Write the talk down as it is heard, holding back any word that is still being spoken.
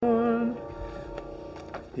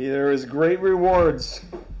There is great rewards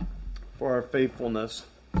for our faithfulness.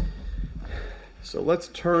 So let's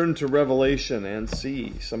turn to Revelation and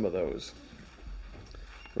see some of those.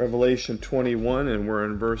 Revelation 21, and we're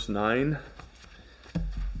in verse 9.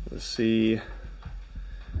 Let's see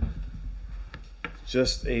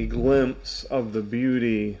just a glimpse of the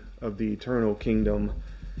beauty of the eternal kingdom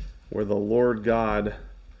where the Lord God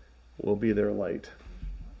will be their light.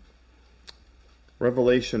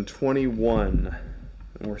 Revelation 21,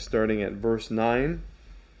 and we're starting at verse 9.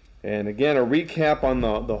 And again, a recap on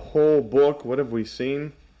the whole book. What have we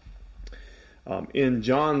seen? In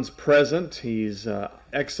John's present, he's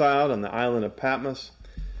exiled on the island of Patmos.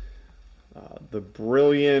 The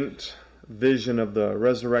brilliant vision of the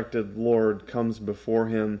resurrected Lord comes before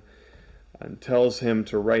him and tells him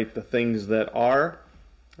to write the things that are.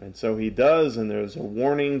 And so he does, and there's a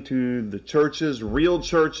warning to the churches, real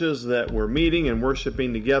churches that were meeting and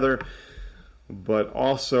worshiping together, but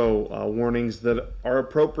also warnings that are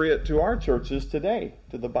appropriate to our churches today,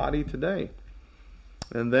 to the body today.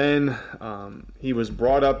 And then he was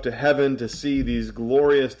brought up to heaven to see these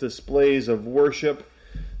glorious displays of worship.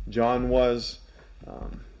 John was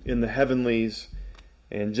in the heavenlies,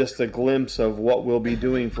 and just a glimpse of what we'll be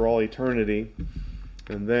doing for all eternity.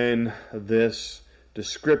 And then this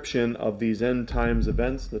description of these end times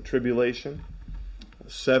events, the tribulation,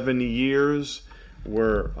 70 years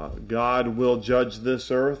where God will judge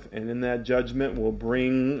this earth, and in that judgment will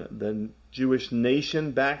bring the Jewish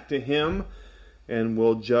nation back to him and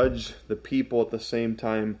will judge the people at the same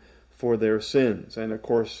time for their sins. And of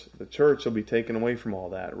course, the church will be taken away from all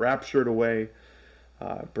that, raptured away,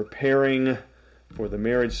 preparing for the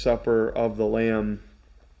marriage supper of the Lamb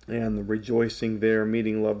and the rejoicing there,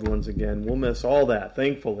 meeting loved ones again. We'll miss all that,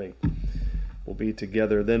 thankfully. We'll be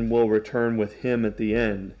together. Then we'll return with him at the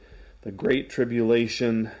end. The great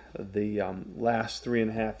tribulation, the last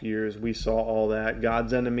 3.5 years, we saw all that.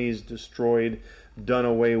 God's enemies destroyed, done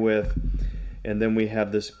away with. And then we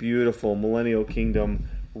have this beautiful millennial kingdom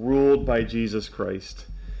ruled by Jesus Christ.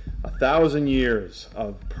 1,000 years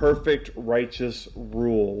of perfect righteous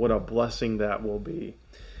rule. What a blessing that will be.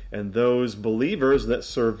 And those believers that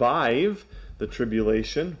survive the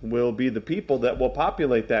tribulation will be the people that will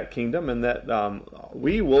populate that kingdom and that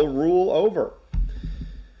we will rule over.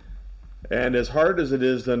 And as hard as it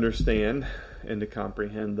is to understand and to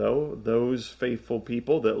comprehend, though, those faithful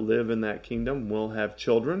people that live in that kingdom will have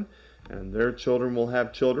children, and their children will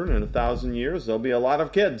have children. In 1,000 years, there'll be a lot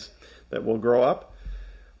of kids that will grow up.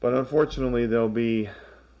 But unfortunately, there'll be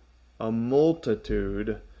a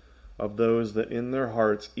multitude of those that in their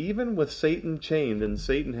hearts, even with Satan chained and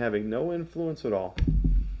Satan having no influence at all,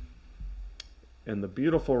 and the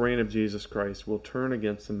beautiful reign of Jesus Christ will turn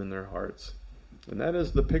against them in their hearts. And that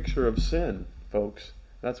is the picture of sin, folks.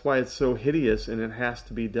 That's why it's so hideous and it has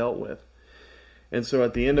to be dealt with. And so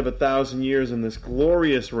at the end of 1,000 years in this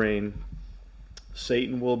glorious reign,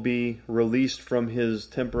 Satan will be released from his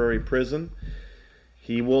temporary prison.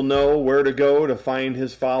 He will know where to go to find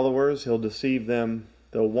his followers. He'll deceive them.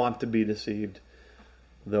 They'll want to be deceived.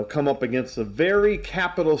 They'll come up against the very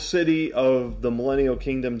capital city of the millennial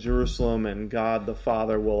kingdom, Jerusalem, and God the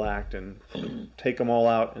Father will act and take them all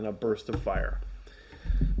out in a burst of fire.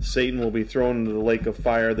 Satan will be thrown into the lake of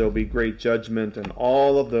fire. There will be great judgment, and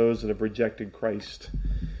all of those that have rejected Christ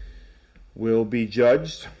will be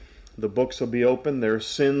judged. The books will be opened, their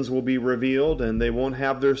sins will be revealed, and they won't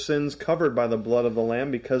have their sins covered by the blood of the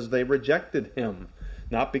Lamb because they rejected him,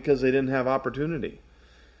 not because they didn't have opportunity.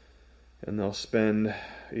 And they'll spend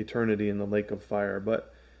eternity in the lake of fire.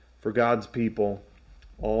 But for God's people,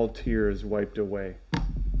 all tears wiped away.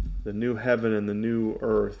 The new heaven and the new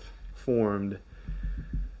earth formed.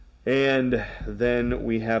 And then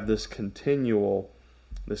we have this continued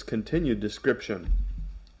description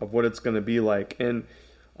of what it's going to be like. And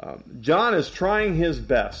John is trying his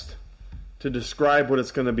best to describe what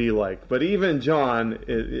it's going to be like. But even John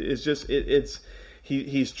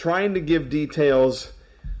he's trying to give details,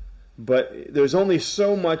 but there's only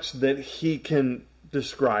so much that he can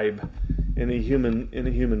describe in a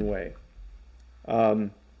human way.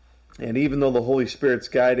 And even though the Holy Spirit's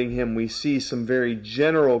guiding him, we see some very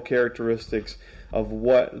general characteristics of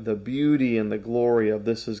what the beauty and the glory of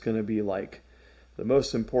this is going to be like. The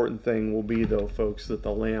most important thing will be, though, folks, that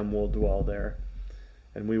the Lamb will dwell there,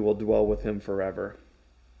 and we will dwell with him forever.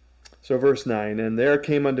 So verse 9, and there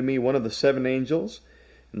came unto me one of the 7 angels,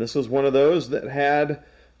 and this was one of those that had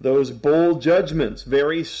those bold judgments,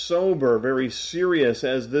 very sober, very serious,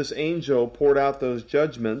 as this angel poured out those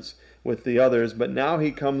judgments with the others, but now he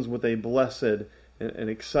comes with a blessed and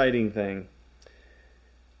exciting thing.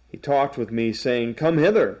 He talked with me, saying, Come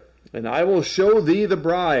hither, And I will show thee the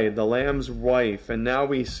bride, the Lamb's wife. And now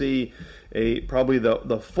we see probably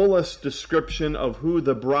the fullest description of who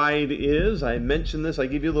the bride is. I mentioned this. I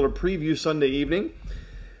gave you a little preview Sunday evening.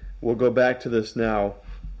 We'll go back to this now.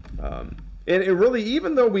 And it really,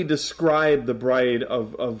 even though we describe the bride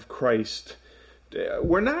of Christ,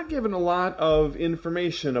 we're not given a lot of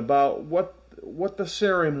information about what the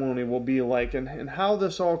ceremony will be like and how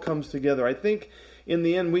this all comes together. I think in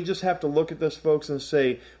the end, we just have to look at this, folks, and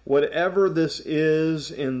say, whatever this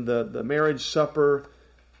is in the marriage supper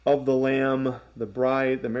of the Lamb, the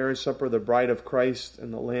bride, the marriage supper, the bride of Christ,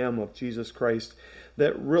 and the Lamb of Jesus Christ,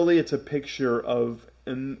 that really it's a picture of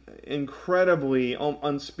an incredibly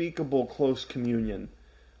unspeakable close communion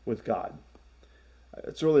with God.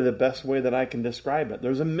 It's really the best way that I can describe it.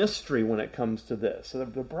 There's a mystery when it comes to this, the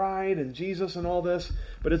bride and Jesus and all this,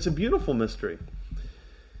 but it's a beautiful mystery.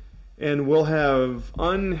 And we'll have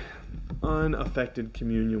unaffected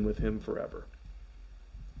communion with him forever.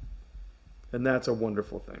 And that's a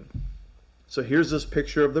wonderful thing. So here's this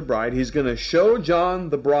picture of the bride. He's going to show John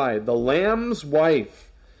the bride, the Lamb's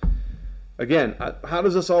wife. Again, how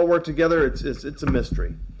does this all work together? It's a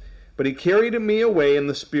mystery. But he carried me away in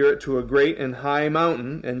the Spirit to a great and high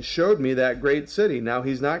mountain and showed me that great city. Now,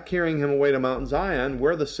 he's not carrying him away to Mount Zion,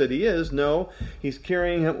 where the city is. No, he's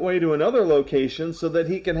carrying him away to another location so that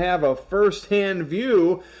he can have a first-hand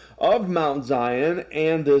view of Mount Zion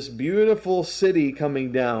and this beautiful city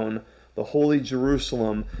coming down, the Holy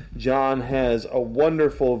Jerusalem. John has a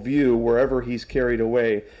wonderful view wherever he's carried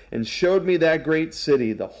away, and showed me that great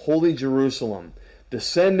city, the Holy Jerusalem,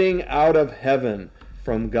 descending out of heaven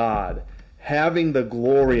from God, having the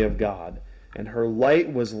glory of God. And her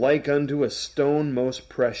light was like unto a stone most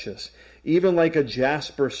precious, even like a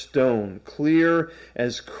jasper stone, clear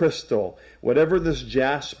as crystal. Whatever this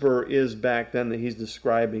jasper is back then that he's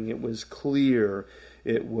describing, it was clear.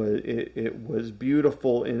 It was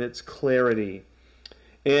beautiful in its clarity.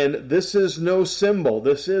 And this is no symbol.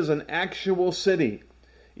 This is an actual city.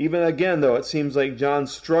 Even again, though, it seems like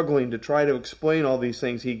John's struggling to try to explain all these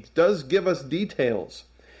things, he does give us details.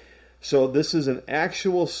 So this is an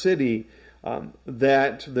actual city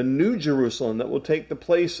that the New Jerusalem, that will take the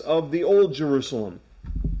place of the Old Jerusalem.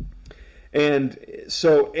 And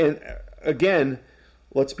so, and again,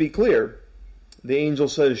 let's be clear. The angel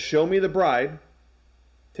says, show me the bride,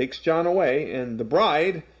 takes John away, and the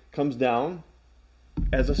bride comes down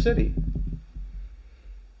as a city.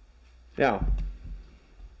 Now,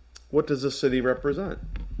 what does this city represent?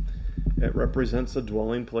 It represents a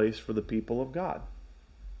dwelling place for the people of God.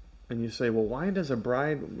 And you say, well, why does he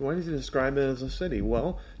describe it as a city?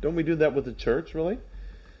 Well, don't we do that with the church, really?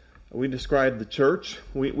 We describe the church.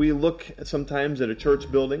 We look sometimes at a church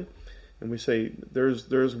building, and we say,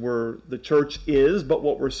 there's where the church is, but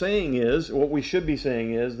what we should be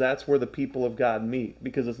saying is, that's where the people of God meet.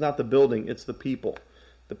 Because it's not the building, it's the people.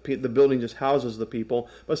 The building just houses the people,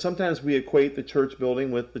 but sometimes we equate the church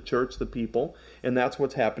building with the church, the people, and that's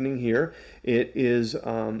what's happening here. It is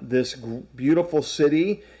this beautiful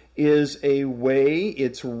city is a way,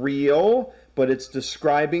 it's real, but it's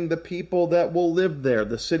describing the people that will live there.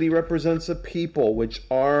 The city represents a people, which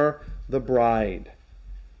are the bride.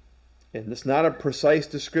 And it's not a precise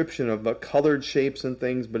description of the colored shapes and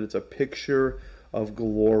things, but it's a picture of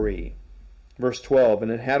glory. Verse 12,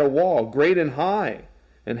 and it had a wall, great and high,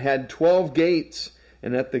 and had 12 gates,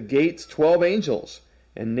 and at the gates 12 angels,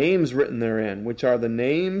 and names written therein, which are the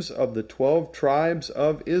names of the 12 tribes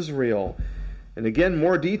of Israel. And again,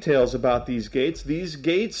 more details about these gates. These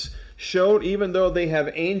gates showed, even though they have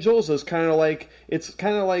angels, it's kind of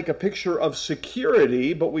like a picture of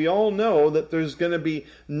security, but we all know that there's going to be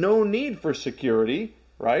no need for security,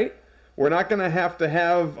 right? We're not going to have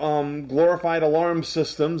glorified alarm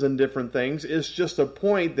systems and different things. It's just a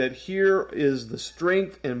point that here is the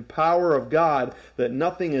strength and power of God, that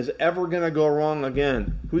nothing is ever going to go wrong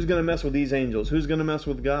again. Who's going to mess with these angels? Who's going to mess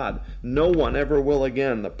with God? No one ever will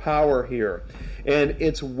again. The power here. And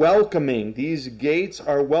it's welcoming. These gates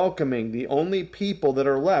are welcoming. The only people that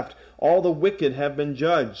are left, all the wicked have been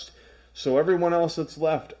judged. So everyone else that's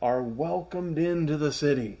left are welcomed into the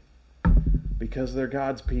city because they're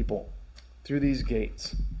God's people. Through these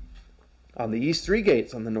gates. On the east 3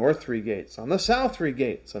 gates, on the north 3 gates, on the south 3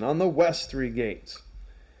 gates, and on the west 3 gates.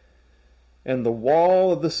 And the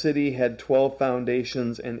wall of the city had 12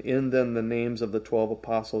 foundations, and in them the names of the 12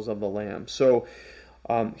 apostles of the Lamb. So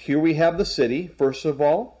here we have the city, first of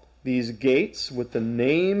all, these gates with the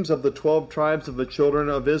names of the 12 tribes of the children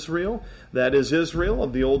of Israel. That is Israel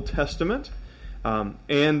of the Old Testament.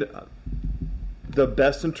 And the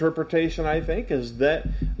best interpretation, I think, is that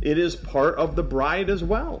it is part of the bride as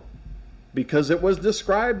well. because it was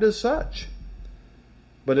described as such.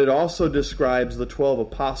 But it also describes the 12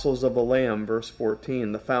 apostles of the Lamb, verse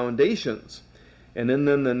 14, the foundations, and in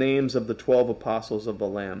them the names of the 12 apostles of the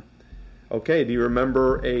Lamb. Okay, do you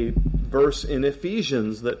remember a verse in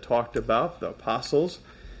Ephesians that talked about the apostles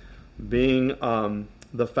being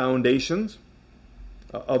the foundations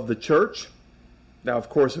of the church? Now, of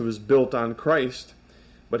course, it was built on Christ,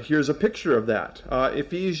 but here's a picture of that.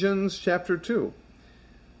 Ephesians chapter 2.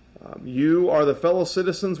 You are the fellow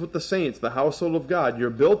citizens with the saints, the household of God.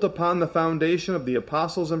 You're built upon the foundation of the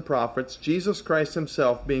apostles and prophets, Jesus Christ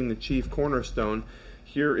himself being the chief cornerstone.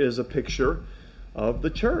 Here is a picture of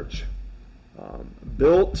the church.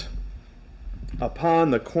 Built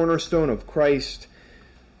upon the cornerstone of Christ,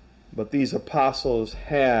 but these apostles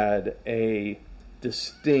had a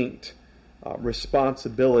distinct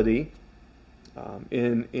responsibility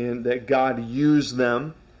in that God used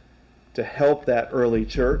them to help that early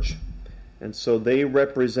church, and so they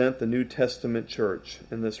represent the New Testament church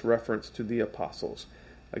in this reference to the apostles.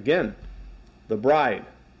 Again, the bride.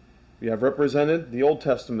 You have represented the Old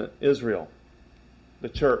Testament, Israel, the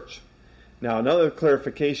church. Now, another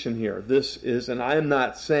clarification here. This is, and I am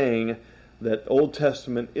not saying that Old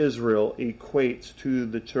Testament Israel equates to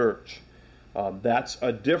the church. That's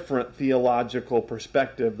a different theological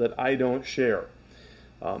perspective that I don't share.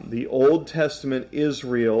 The Old Testament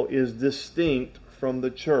Israel is distinct from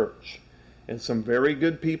the church. And some very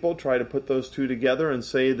good people try to put those two together and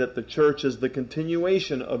say that the church is the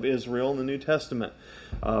continuation of Israel in the New Testament.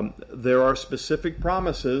 There are specific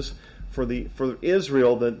promises for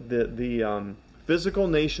Israel, the physical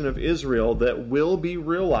nation of Israel, that will be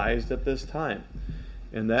realized at this time.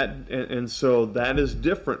 And so that is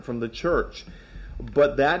different from the church.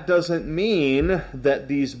 But that doesn't mean that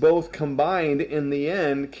these both combined in the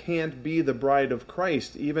end can't be the bride of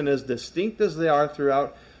Christ, even as distinct as they are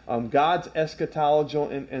throughout God's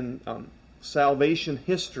eschatological and salvation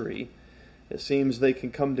history. It seems they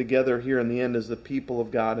can come together here in the end as the people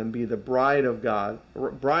of God and be the bride of God,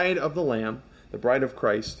 bride of the Lamb, the bride of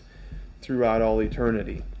Christ throughout all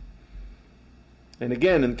eternity. And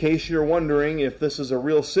again, in case you're wondering if this is a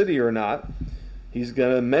real city or not, he's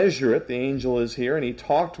going to measure it. The angel is here, and he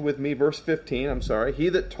talked with me, verse 15, he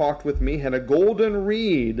that talked with me had a golden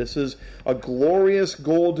reed. This is a glorious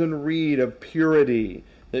golden reed of purity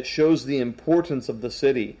that shows the importance of the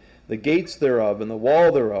city, the gates thereof, and the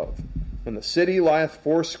wall thereof. And the city lieth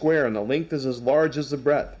foursquare, and the length is as large as the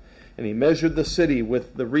breadth. And he measured the city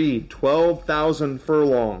with the reed, 12,000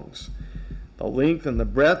 furlongs. The length and the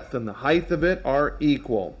breadth and the height of it are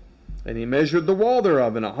equal. And he measured the wall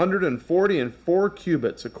thereof in 144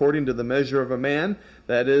 cubits, according to the measure of a man,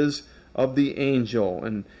 that is, of the angel.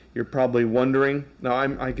 And you're probably wondering, now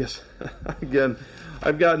I guess, again,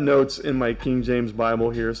 I've got notes in my King James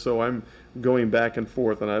Bible here, so I'm going back and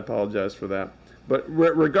forth, and I apologize for that. But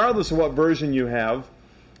regardless of what version you have,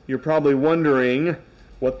 you're probably wondering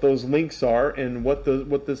what those links are and what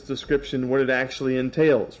this description, what it actually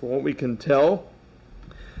entails. From what we can tell,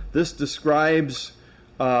 this describes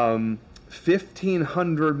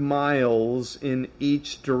 1,500 miles in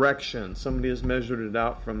each direction. Somebody has measured it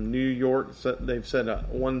out from New York. They've said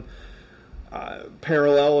one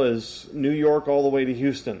parallel is New York all the way to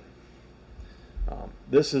Houston.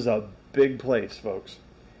 This is a big place, folks.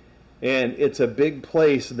 And it's a big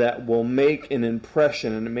place that will make an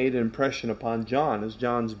impression, and it made an impression upon John. As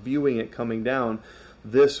John's viewing it coming down,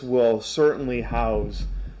 this will certainly house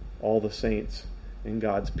all the saints and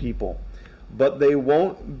God's people. But they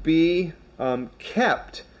won't be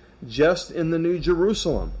kept just in the New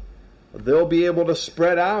Jerusalem. They'll be able to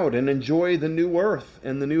spread out and enjoy the new earth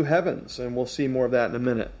and the new heavens, and we'll see more of that in a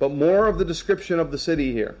minute. But more of the description of the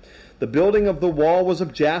city here. The building of the wall was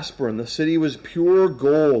of jasper, and the city was pure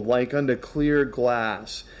gold, like unto clear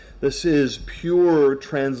glass. This is pure,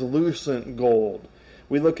 translucent gold.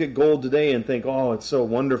 We look at gold today and think, oh, it's so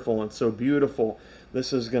wonderful and so beautiful.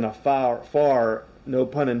 This is going to far, no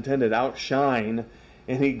pun intended, outshine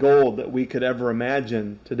any gold that we could ever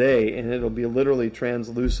imagine today, and it'll be literally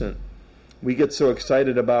translucent. We get so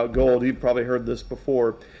excited about gold, you've probably heard this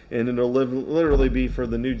before, and it'll literally be for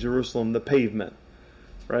the New Jerusalem, the pavement,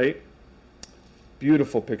 right?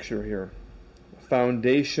 Beautiful picture here. The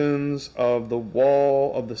foundations of the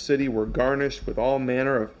wall of the city were garnished with all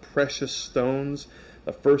manner of precious stones.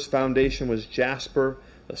 The first foundation was jasper,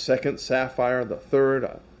 the second sapphire, the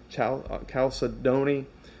third chalcedony.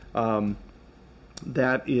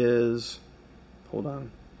 That is, hold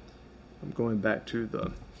on, I'm going back to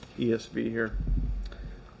the ESV here.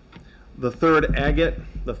 The third agate,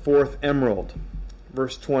 the fourth emerald.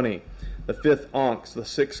 Verse 20, the fifth onyx, the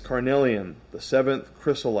sixth carnelian, the seventh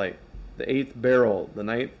chrysolite, the 8th beryl, the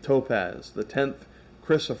 9th topaz, the 10th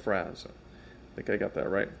chrysoprase. I think I got that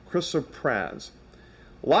right. Chrysoprase.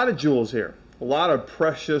 A lot of jewels here. A lot of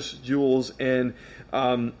precious jewels. And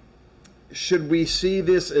should we see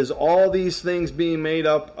this as all these things being made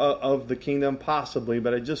up of the kingdom? Possibly.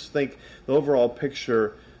 But I just think the overall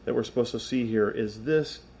picture that we're supposed to see here is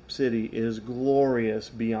this city is glorious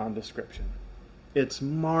beyond description. It's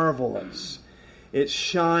marvelous. It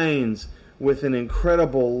shines with an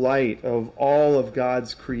incredible light of all of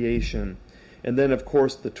God's creation. And then, of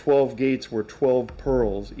course, the 12 gates were 12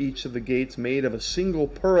 pearls, each of the gates made of a single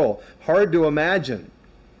pearl. Hard to imagine.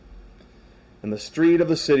 And the street of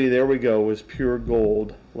the city, there we go, was pure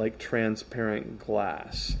gold, like transparent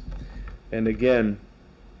glass. And again,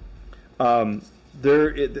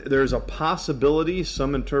 there's a possibility,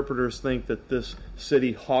 some interpreters think that this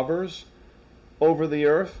city hovers over the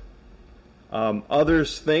earth.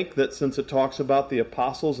 Others think that since it talks about the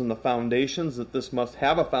apostles and the foundations, that this must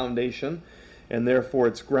have a foundation, and therefore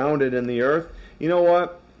it's grounded in the earth. You know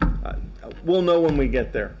what? We'll know when we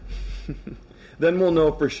get there. Then we'll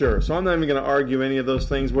know for sure. So I'm not even going to argue any of those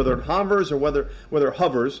things, whether it hovers or whether it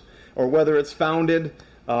hovers, or whether it's founded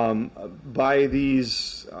by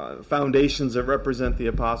these foundations that represent the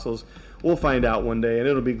apostles. We'll find out one day, and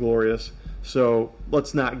it'll be glorious. So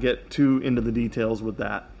let's not get too into the details with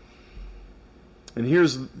that. And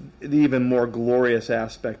here's the even more glorious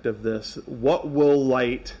aspect of this. What will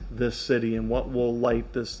light this city, and what will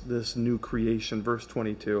light this new creation? Verse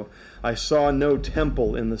 22. I saw no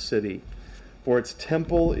temple in the city, for its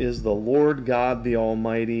temple is the Lord God the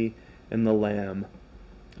Almighty and the Lamb.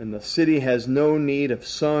 And the city has no need of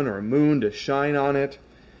sun or moon to shine on it,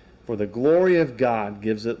 for the glory of God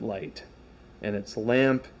gives it light, and its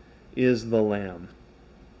lamp is the Lamb.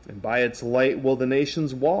 And by its light will the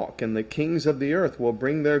nations walk, and the kings of the earth will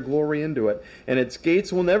bring their glory into it. And its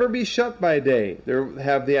gates will never be shut by day. They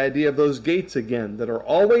have the idea of those gates again that are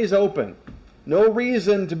always open. No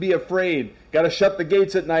reason to be afraid. Got to shut the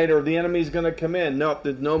gates at night or the enemy's going to come in. No,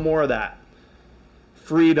 there's no more of that.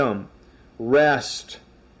 Freedom, rest,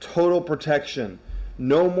 total protection.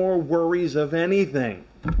 No more worries of anything.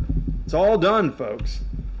 It's all done, folks.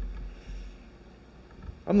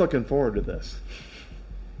 I'm looking forward to this.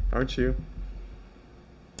 Aren't you?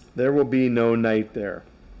 There will be no night there.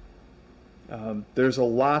 There's a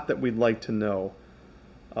lot that we'd like to know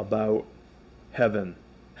about heaven,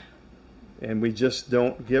 and we just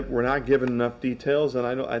we're not given enough details, and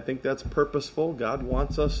I think that's purposeful. God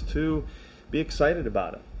wants us to be excited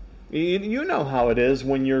about it. You know how it is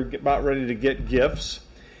when you're about ready to get gifts,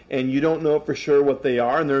 and you don't know for sure what they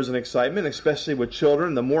are, and there's an excitement, especially with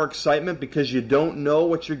children. The more excitement because you don't know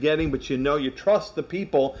what you're getting, but you trust the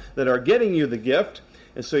people that are getting you the gift,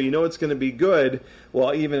 and so you know it's going to be good.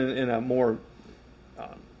 Well, even in a more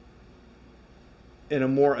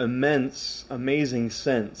immense, amazing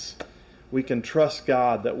sense, we can trust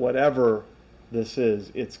God that whatever this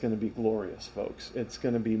is, it's going to be glorious, folks. It's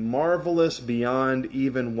going to be marvelous beyond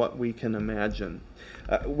even what we can imagine.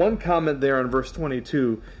 One comment there on verse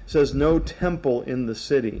 22 says, no temple in the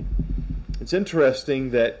city. It's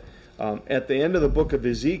interesting that at the end of the book of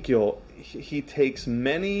Ezekiel, he takes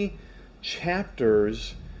many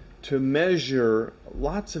chapters to measure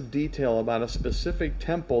lots of detail about a specific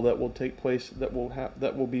temple that will take place, that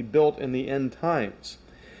will be built in the end times.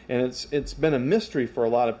 And it's been a mystery for a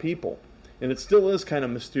lot of people. And it still is kind of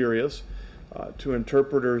mysterious to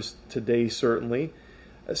interpreters today, certainly,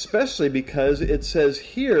 especially because it says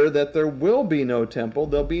here that there will be no temple.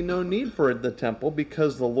 There'll be no need for the temple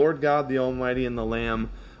because the Lord God, the Almighty, and the Lamb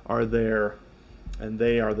are there, and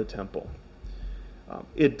they are the temple.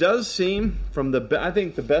 It does seem, I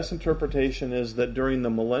think the best interpretation is that during the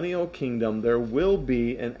millennial kingdom, there will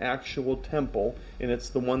be an actual temple, and it's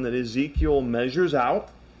the one that Ezekiel measures out.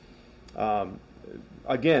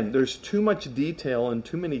 Again, there's too much detail and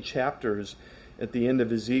too many chapters at the end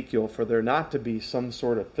of Ezekiel for there not to be some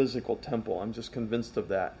sort of physical temple. I'm just convinced of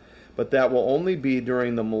that. But that will only be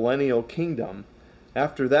during the millennial kingdom.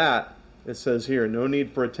 After that, it says here, no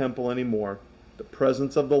need for a temple anymore. The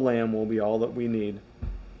presence of the Lamb will be all that we need.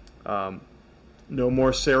 No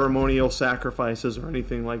more ceremonial sacrifices or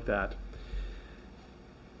anything like that.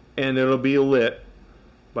 And it'll be lit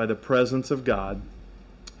by the presence of God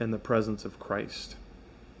and the presence of Christ.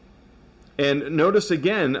 And notice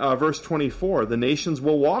again, verse 24, the nations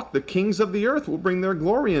will walk, the kings of the earth will bring their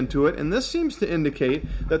glory into it. And this seems to indicate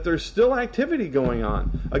that there's still activity going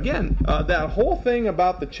on. Again, that whole thing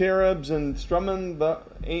about the cherubs and strumming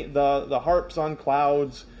the harps on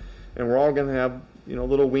clouds, and we're all going to have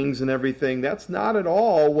little wings and everything. That's not at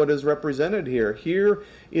all what is represented here. Here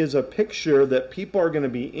is a picture that people are going to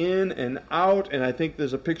be in and out, and I think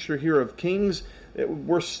there's a picture here of kings.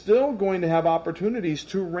 We're still going to have opportunities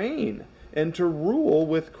to reign and to rule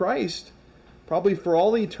with Christ, probably for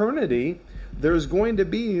all eternity. There's going to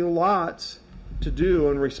be lots to do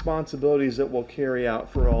and responsibilities that we'll carry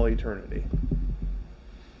out for all eternity.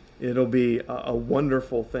 It'll be a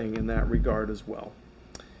wonderful thing in that regard as well.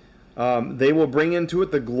 They will bring into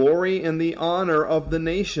it the glory and the honor of the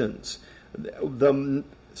nations.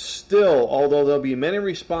 Still, although there'll be many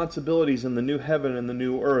responsibilities in the new heaven and the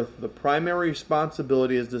new earth, the primary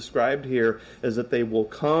responsibility as described here is that they will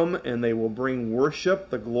come and they will bring worship,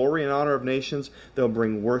 the glory and honor of nations. They'll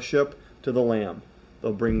bring worship to the Lamb.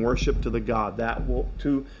 They'll bring worship to the God,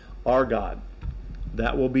 to our God.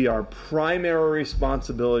 That will be our primary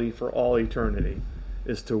responsibility for all eternity,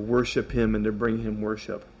 is to worship Him and to bring Him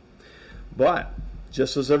worship. But,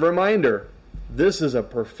 just as a reminder, this is a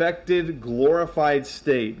perfected, glorified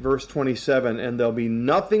state. Verse 27, and there'll be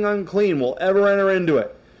nothing unclean will ever enter into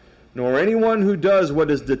it, nor anyone who does what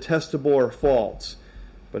is detestable or false,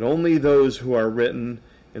 but only those who are written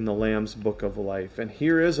in the Lamb's book of life. And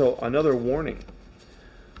here is another warning.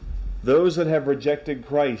 Those that have rejected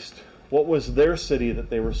Christ, what was their city that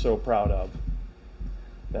they were so proud of?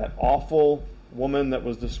 That awful woman that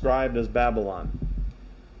was described as Babylon.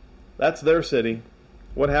 That's their city.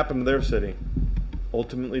 What happened to their city?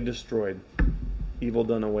 Ultimately destroyed. Evil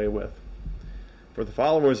done away with. For the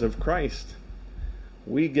followers of Christ,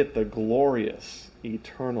 we get the glorious,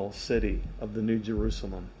 eternal city of the New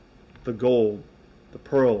Jerusalem. The gold, the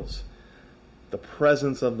pearls, the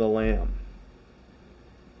presence of the Lamb.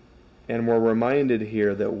 And we're reminded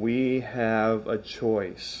here that we have a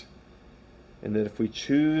choice. And that if we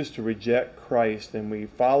choose to reject Christ and we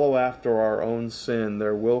follow after our own sin,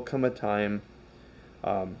 there will come a time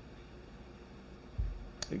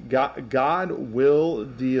God will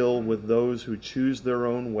deal with those who choose their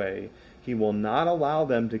own way. He will not allow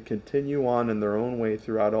them to continue on in their own way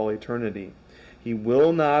throughout all eternity. He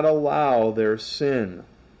will not allow their sin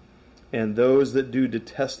and those that do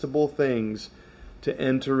detestable things to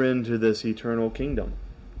enter into this eternal kingdom.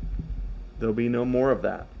 There'll be no more of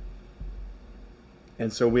that.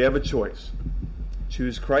 And so we have a choice.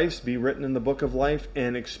 Choose Christ, be written in the book of life,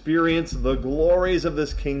 and experience the glories of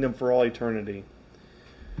this kingdom for all eternity.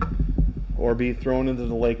 Or be thrown into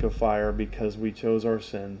the lake of fire because we chose our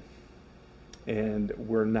sin and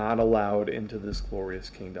we're not allowed into this glorious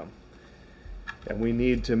kingdom. And we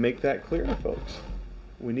need to make that clear, folks.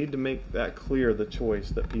 We need to make that clear, the choice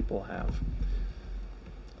that people have.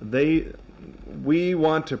 We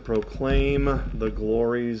want to proclaim the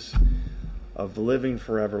glories of living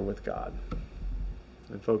forever with God.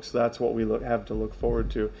 And folks, that's what we have to look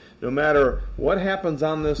forward to. No matter what happens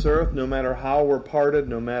on this earth, no matter how we're parted,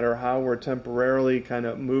 no matter how we're temporarily kind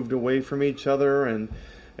of moved away from each other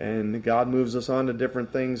and God moves us on to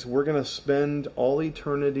different things, we're going to spend all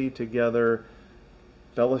eternity together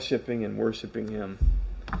fellowshipping and worshiping Him.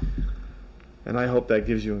 And I hope that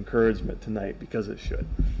gives you encouragement tonight, because it should.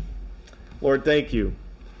 Lord, thank you.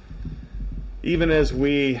 Even as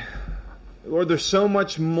Lord, there's so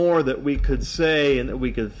much more that we could say and that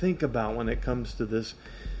we could think about when it comes to this,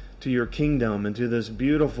 to your kingdom and to this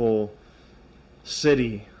beautiful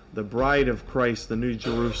city, the bride of Christ, the New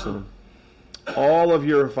Jerusalem. All of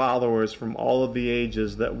your followers from all of the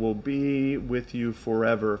ages that will be with you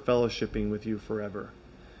forever, fellowshipping with you forever.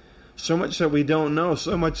 So much that we don't know,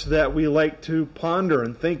 so much that we like to ponder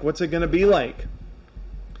and think, what's it going to be like?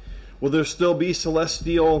 Will there still be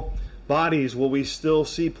celestial bodies? Will we still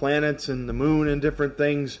see planets and the moon and different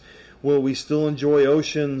things? Will we still enjoy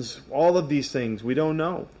oceans? All of these things, we don't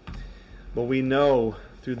know. But we know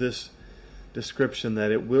through this description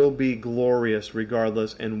that it will be glorious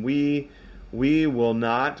regardless, and we will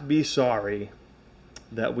not be sorry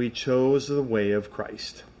that we chose the way of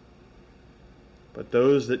Christ. But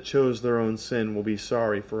those that chose their own sin will be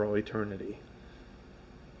sorry for all eternity.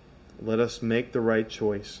 Let us make the right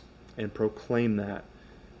choice and proclaim that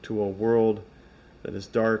to a world that is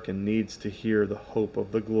dark and needs to hear the hope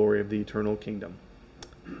of the glory of the eternal kingdom.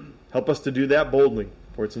 Help us to do that boldly,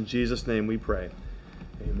 for it's in Jesus' name we pray.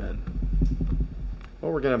 Amen.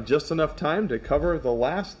 Well, we're going to have just enough time to cover the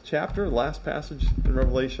last chapter, the last passage in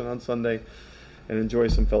Revelation on Sunday, and enjoy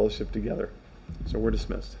some fellowship together. So we're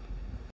dismissed.